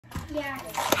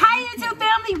Hi YouTube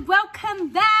family, welcome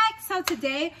back. So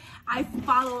today I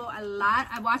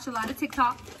watch a lot of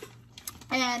TikTok,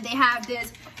 and they have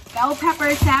this bell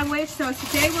pepper sandwich. So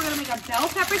today we're gonna make a bell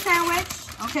pepper sandwich.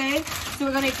 Okay, so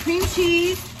we're gonna make cream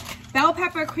cheese, bell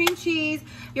pepper, cream cheese,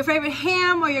 your favorite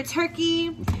ham or your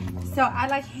turkey. So I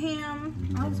like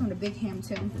ham. I always want a big ham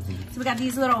too. So we got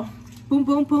these little boom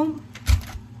boom boom.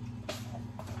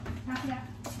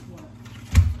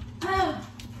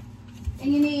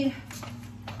 And you need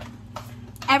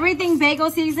everything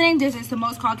bagel seasoning. This is the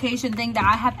most Caucasian thing that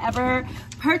I have ever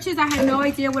purchased. I had no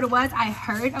idea what it was. I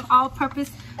heard of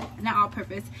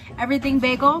everything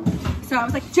bagel. So I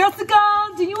was like, Jessica,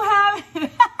 do you have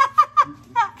it?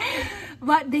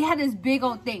 But they had this big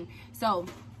old thing. So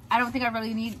I don't think I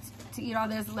really need to eat all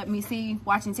this. Let me see.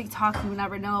 Watching TikTok, you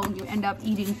never know. You end up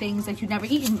eating things that you've never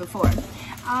eaten before.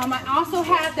 I also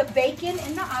have the bacon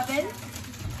in the oven.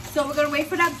 So we're gonna wait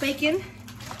for that bacon.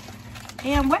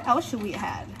 And what else should we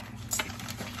add?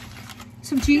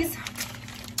 Some cheese.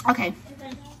 Okay.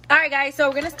 All right, guys. So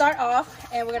we're gonna start off,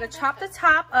 and we're gonna chop the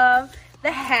top of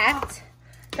the hat.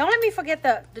 Don't let me forget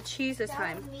the cheese this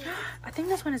time. I think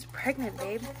this one is pregnant,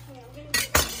 babe.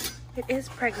 It is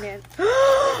pregnant.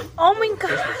 Oh my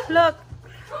God! Look,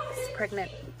 it's pregnant.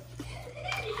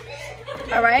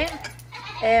 All right,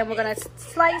 and we're gonna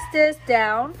slice this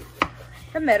down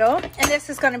the middle, and this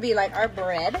is gonna be like our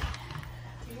bread.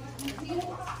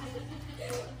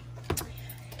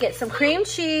 Get some cream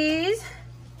cheese.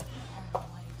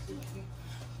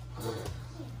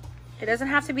 It doesn't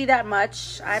have to be that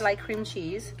much. I like cream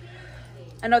cheese.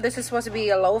 I know this is supposed to be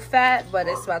a low fat, but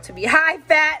it's about to be high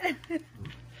fat.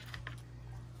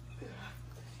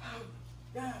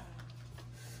 I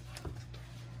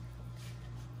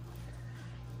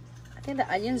think the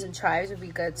onions and chives would be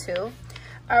good too.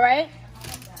 All right.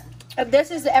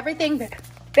 This is everything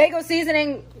bagel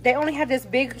seasoning. They only had this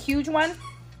big, huge one.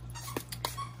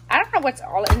 I don't know what's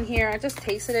all in here. I just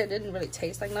tasted it. It didn't really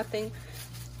taste like nothing.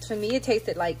 To me, it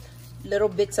tasted like little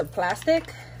bits of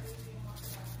plastic.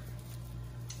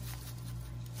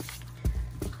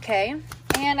 Okay.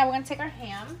 And now we're going to take our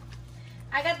ham.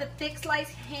 I got the thick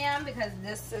sliced ham because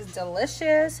this is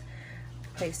delicious.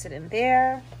 Place it in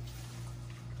there.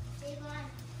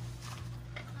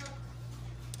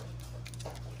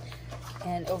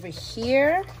 And over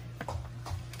here,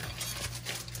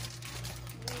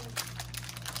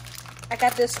 I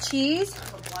got this cheese.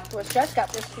 Well, Jess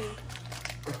got this cheese.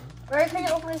 Where can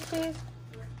you open this cheese?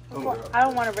 I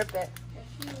don't want to rip it.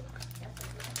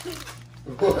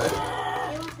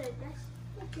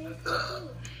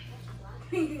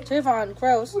 Javon,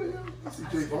 gross.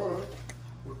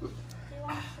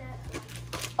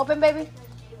 Open, baby.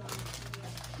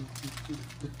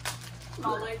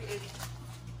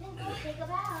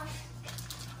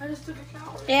 I just took a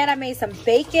shower. And I made some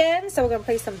bacon, so we're gonna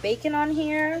place some bacon on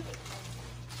here.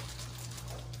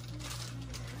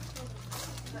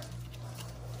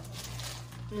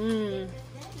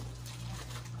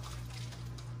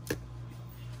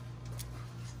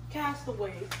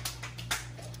 Castaway.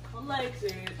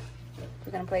 Alexis.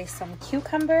 We're gonna place some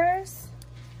cucumbers.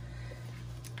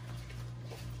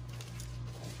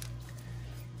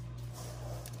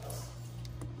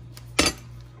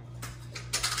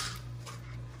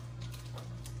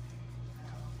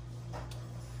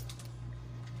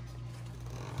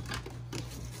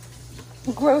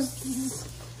 Gross.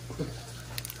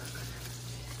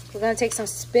 We're gonna take some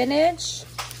spinach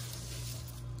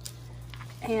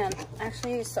and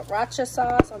actually sriracha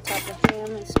sauce on top of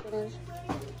ham and spinach.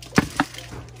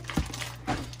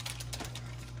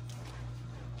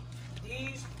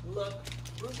 These look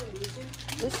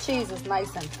This cheese is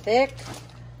nice and thick.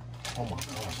 Oh my gosh,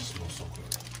 it smells so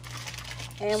good.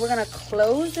 And we're gonna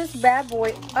close this bad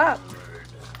boy up.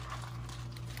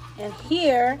 And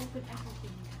here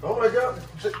Oh my God.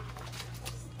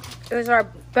 is our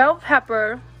bell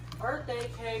pepper. birthday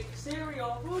cake,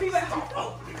 cereal.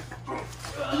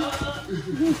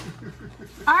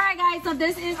 Alright guys, so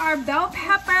this is our bell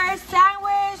pepper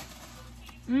sandwich.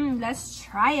 Let's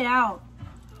try it out.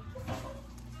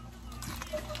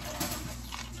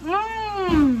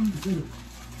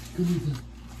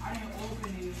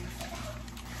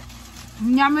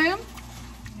 Yummy.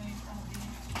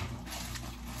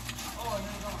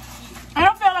 I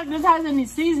don't feel like this has any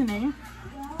seasoning.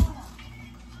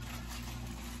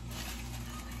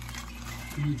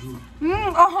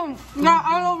 Oh, got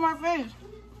all over my face.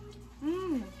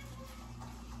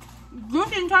 You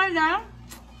can try that.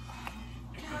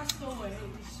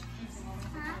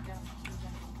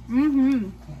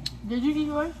 Did you eat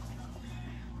yours?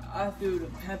 I threw the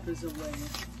peppers away.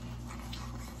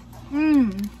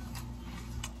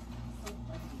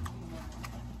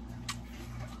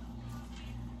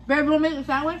 Babe, you want to make a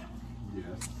sandwich? Yes.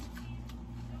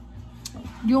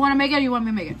 You want to make it or you want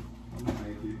me to make it? I'm gonna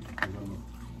make it.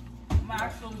 I'm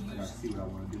actually I gotta see what I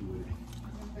want to do with it.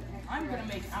 I'm gonna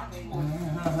make actual.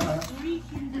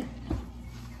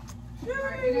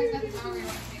 Alright, you guys got the dog or you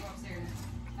want to take upstairs?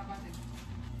 How about this?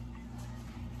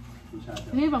 Which I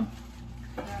don't. Leave them.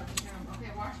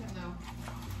 Okay, wash them though.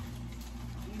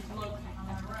 These look On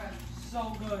the rug. so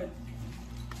good.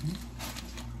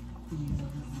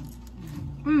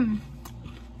 Mmm.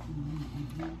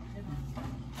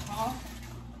 Huh?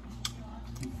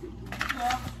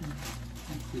 Yeah.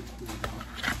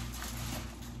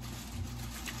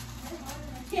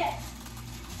 Yes.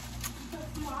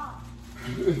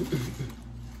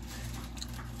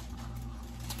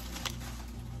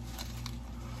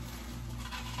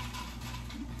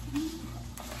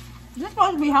 This is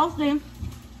supposed to be healthy.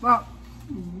 Well,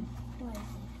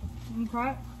 you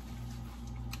try it.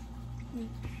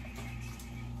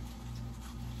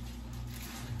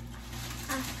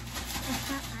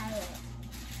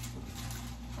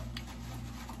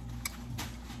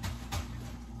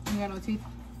 You got no teeth?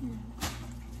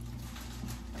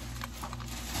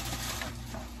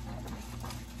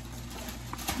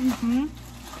 Mm-hmm.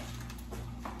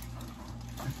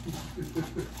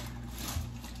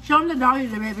 Show them the doggy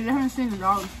today, baby. They haven't seen the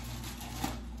dog.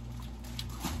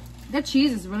 That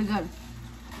cheese is really good.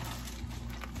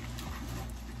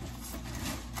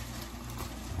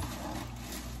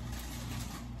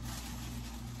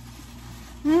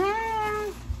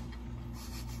 Mm.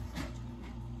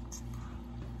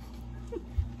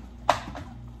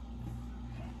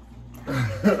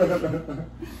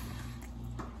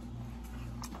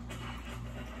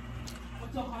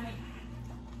 What's up, honey?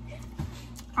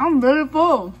 I'm really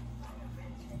full.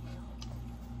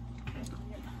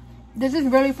 This is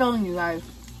really filling you guys.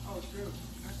 Oh, true.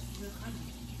 That's good, honey.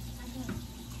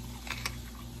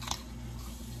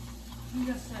 You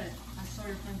just said I saw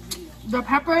your friend's video. The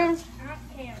pepper I don't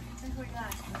care. I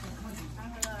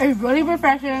forgot. is really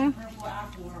refreshing. Purple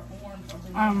apple or orange or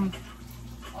banana.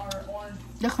 Or orange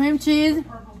The cream cheese,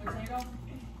 purple potato.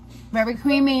 very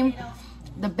creamy.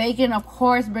 The bacon, of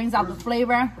course, brings out the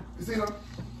flavor. Casino.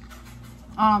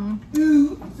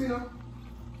 Casino.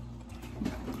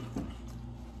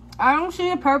 I don't see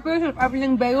the purpose of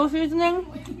everything bagel seasoning.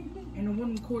 And the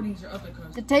wooden recordings are other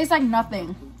cousins. It tastes like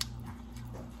nothing.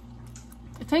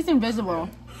 It tastes invisible.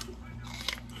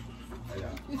 Hey,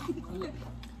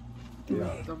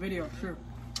 yeah. The video, sure.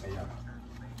 Hey, yeah.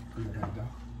 You got the dough?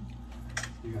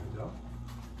 You got the dough?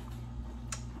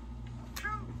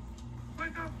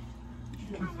 Wake up.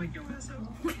 Wake your ass up.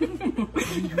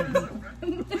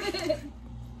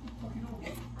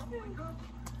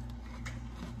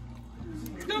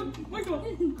 Go, wake up.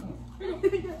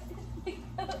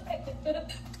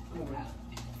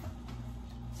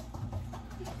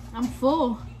 I'm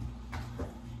full.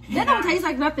 That don't taste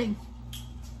like nothing.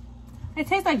 It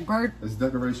tastes like bird, It's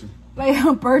decoration. like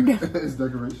a bird. It's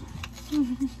decoration.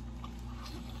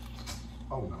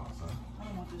 Oh, no, son. I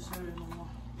don't want this cereal no more.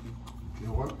 You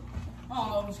know what?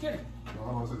 Oh, I was kidding. No,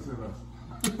 I don't say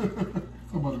that.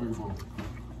 I'm about to make a bowl.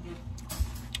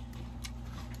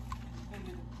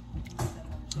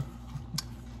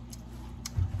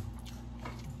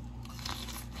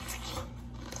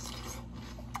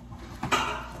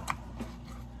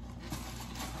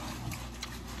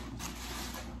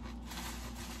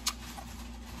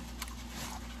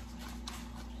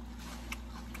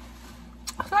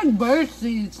 It's like bird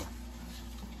seeds.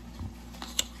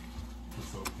 It's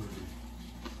so pretty.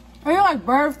 I feel like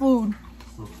bird food.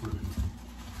 So pretty.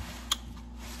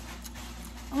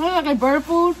 I feel like a bird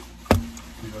food.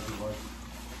 You guys are like,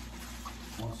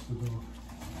 watch the dog.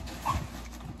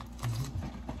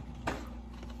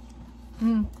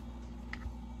 Mm.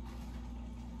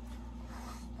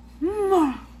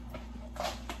 Mm.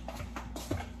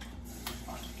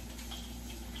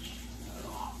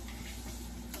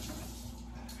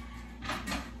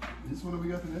 This one that we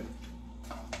got today?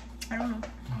 I don't know.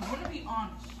 I'm gonna be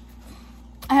honest.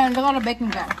 And look at the bacon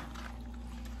guy.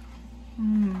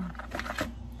 Mm.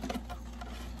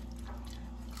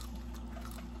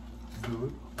 Do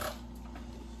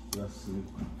it. Let's see.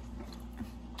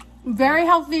 Very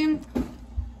healthy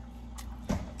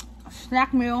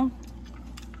snack meal.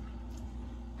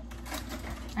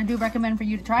 I do recommend for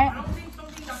you to try I it. don't think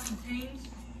something that contains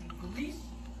grease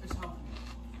is healthy.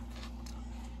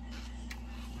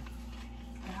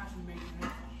 It has to be bacon.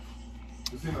 Right?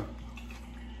 Christina.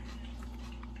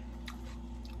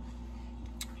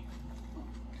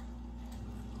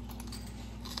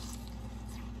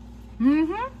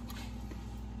 Mm-hmm.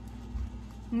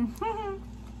 Mm-hmm.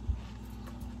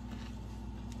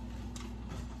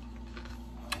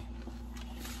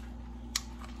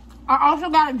 I also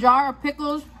got a jar of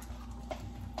pickles.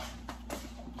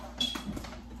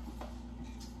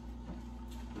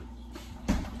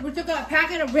 We took a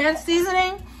packet of ranch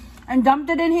seasoning and dumped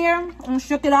it in here and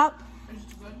shook it up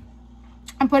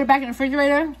and put it back in the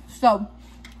refrigerator. So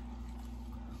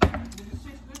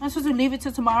I'm supposed to leave it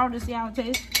till tomorrow to see how it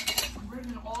tastes. I'm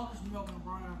bringing all this milk and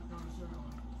brine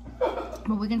after.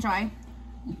 But we can try.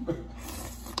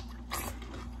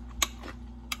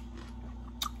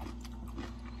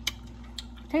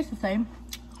 Tastes the same.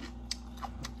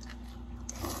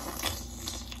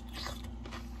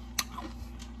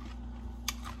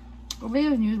 But we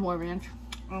just use more ranch,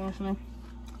 honestly.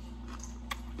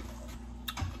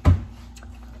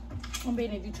 I'm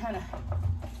being trying to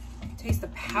taste the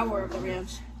power of the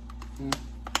ranch. You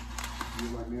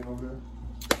like being over there?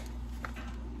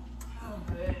 Oh.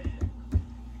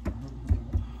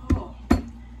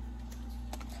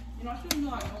 You know, I still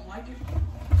know I don't like it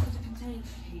because it contains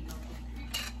heat.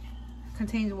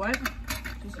 Contains what?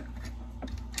 Just a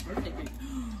birthday cake.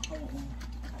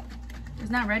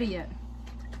 It's not ready yet.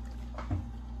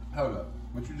 Hold up.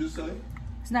 What you just say?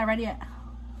 It's not ready yet.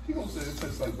 He gonna say it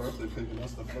tastes like birthday cake and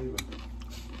that's the flavor.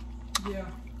 Yeah.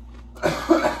 I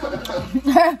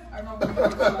remember when we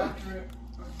were after it.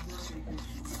 Birthday cake.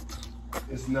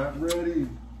 It's not ready.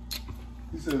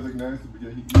 He said it's like nasty, but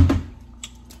yeah, he eat it.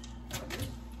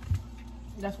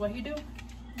 That's what he do.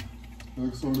 It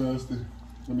looks so nasty.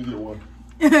 Let me get one.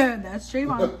 That's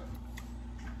stream on.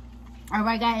 All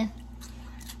right, guys.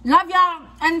 Love y'all.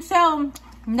 Until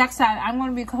next time, I'm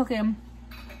going to be cooking.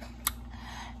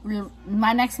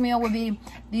 My next meal will be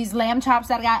these lamb chops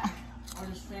that I got. Or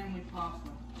just family pasta.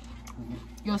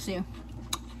 You'll see.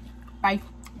 Bye.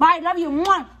 Bye. Love you.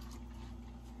 Mwah.